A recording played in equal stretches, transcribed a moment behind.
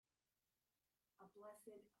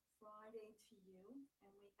blessed Friday to you.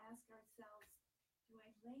 And we ask ourselves, do I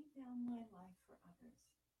lay down my life for others?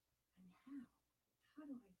 And how? How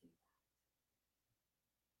do I do that?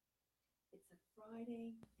 It's a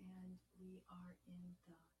Friday and we are in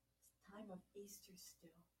the time of Easter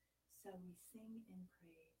still. So we sing in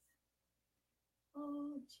praise.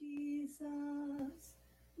 Oh, Jesus,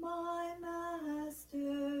 my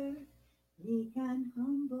Master, meek and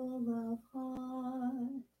humble of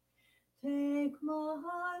heart, take my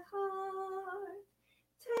heart,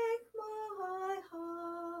 take my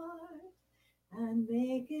heart, and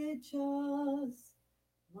make it just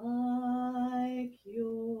like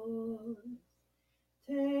yours.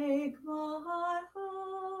 Take my heart,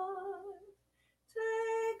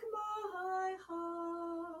 take my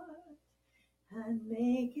heart, and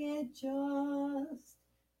make it just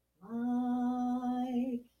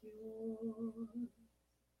like yours.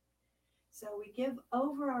 So we give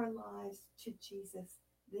over our lives to Jesus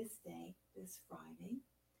this day, this Friday,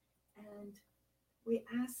 and we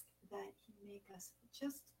ask that he make us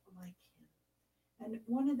just like him. And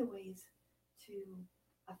one of the ways to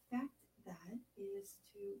affect that is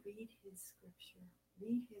to read his scripture,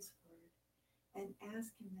 read his word, and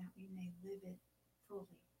ask him that we may live it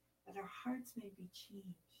fully, that our hearts may be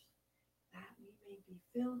changed, that we may be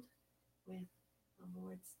filled with the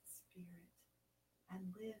Lord's Spirit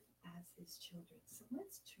and live as his children. So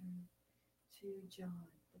let's turn to John,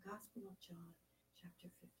 the Gospel of John,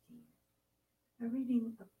 chapter 15. A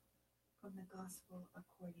reading from the Gospel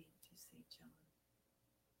according to St. John.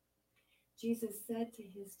 Jesus said to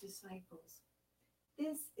his disciples,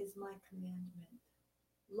 "This is my commandment.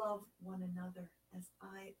 Love one another as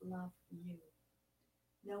I love you.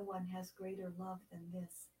 No one has greater love than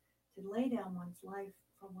this, to lay down one's life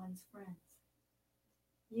for one's friends.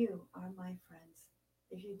 You are my friends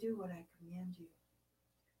if you do what I command you.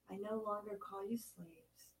 I no longer call you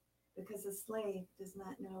slaves, because a slave does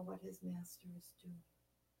not know what his master is doing.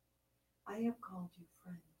 I have called you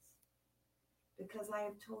friends, because I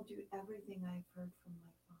have told you everything I have heard from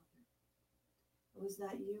my Father. It was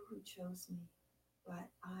not you who chose me,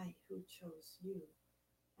 but I who chose you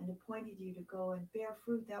and appointed you to go and bear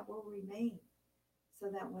fruit that will remain, so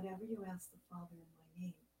that whatever you ask the Father in my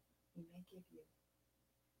name, he may give you.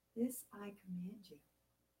 This I command you,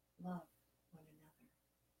 love one another."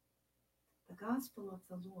 The Gospel of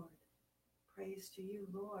the Lord. Praise to you,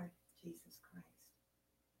 Lord Jesus Christ.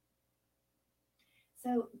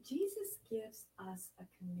 So Jesus gives us a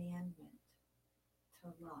commandment to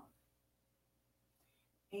love.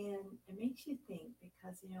 And it makes you think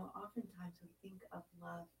because, oftentimes we think of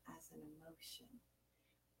love as an emotion.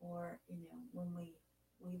 Or, when we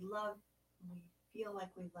love, we feel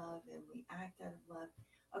like we love and we act out of love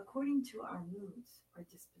according to our moods or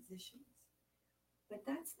dispositions. But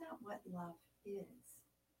that's not what love is.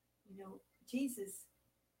 Jesus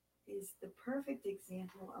is the perfect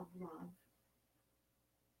example of love.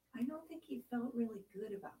 I don't think he felt really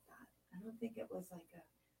good about that. I don't think it was like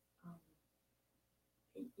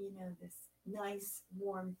this nice,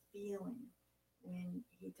 warm feeling when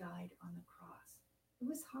he died on the cross. It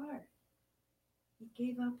was hard. He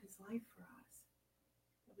gave up his life for us.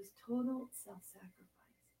 It was total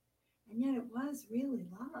self-sacrifice. And yet it was really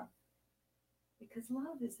love, because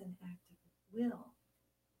love is an act of will.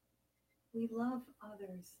 We love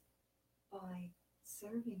others by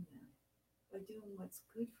serving them, by doing what's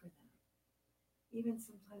good for them. Even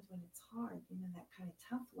sometimes when it's hard, that kind of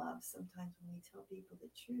tough love, sometimes when we tell people the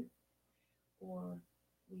truth, or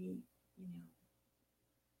we,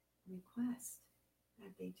 request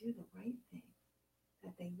that they do the right thing,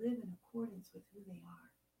 that they live in accordance with who they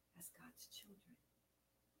are as God's children.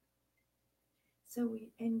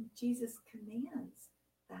 And Jesus commands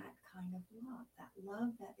that kind of love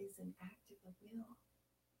that is an act of the will.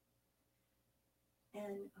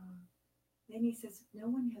 And then he says, no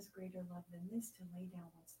one has greater love than this, to lay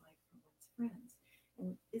down one's life for one's friends.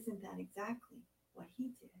 And isn't that exactly what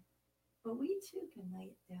he did? But we too can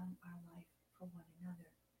lay down our life for one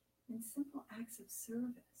another in simple acts of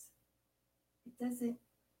service. It's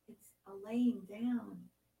a laying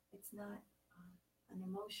down. It's not an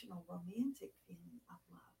emotional, romantic feeling of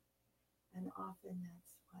love. And often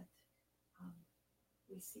that's what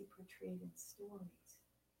we see portrayed in stories.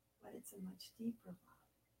 But it's a much deeper love.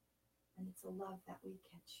 And it's a love that we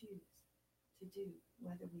can choose to do,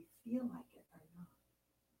 whether we feel like it or not.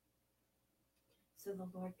 So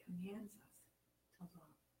the Lord commands us to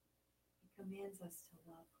love. He commands us to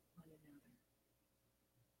love one another.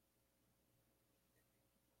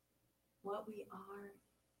 What we are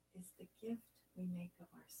is the gift we make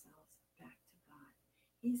of ourselves back to God.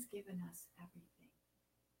 He's given us everything.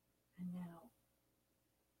 And now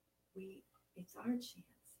it's our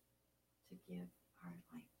chance to give our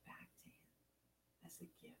life back to Him as a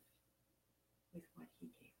gift with what He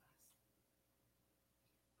gave us.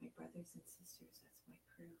 My brothers and sisters, that's my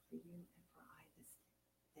prayer for you and for I this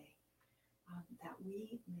day, that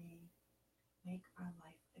we may make our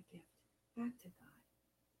life a gift back to God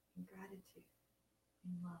in gratitude,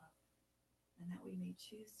 in love, and that we may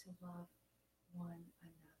choose to love one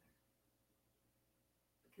another.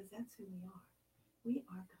 Because that's who we are. We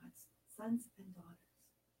are God's sons and daughters.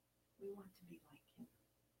 We want to be like Him.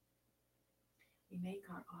 We make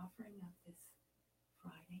our offering of this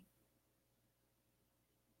Friday.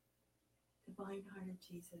 Divine Heart of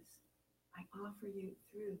Jesus, I offer you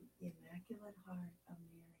through the Immaculate Heart of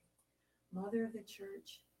Mary, Mother of the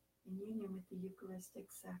Church, in union with the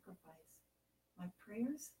Eucharistic sacrifice, my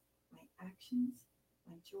prayers, my actions,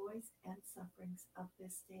 my joys and sufferings of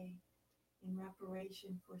this day in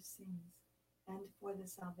reparation for sins and for the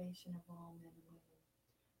salvation of all men and women,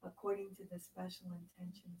 according to the special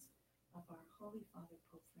intentions of our Holy Father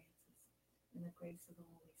Pope Francis, in the grace of the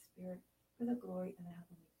Holy Spirit, for the glory of the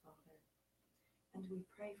Heavenly Father. And we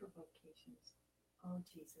pray for vocations. O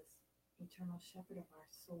Jesus, eternal shepherd of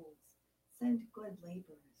our souls, send good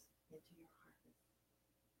laborers into your harvest.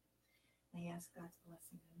 I ask God's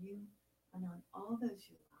blessing on you and on all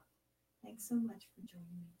those you love. Thanks so much for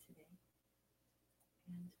joining me today.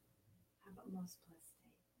 And have a most blessed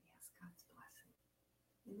day. We ask God's blessing.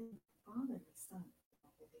 In the name of the Father, the Son, and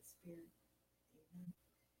the Holy Spirit. Amen.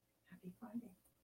 Happy Friday.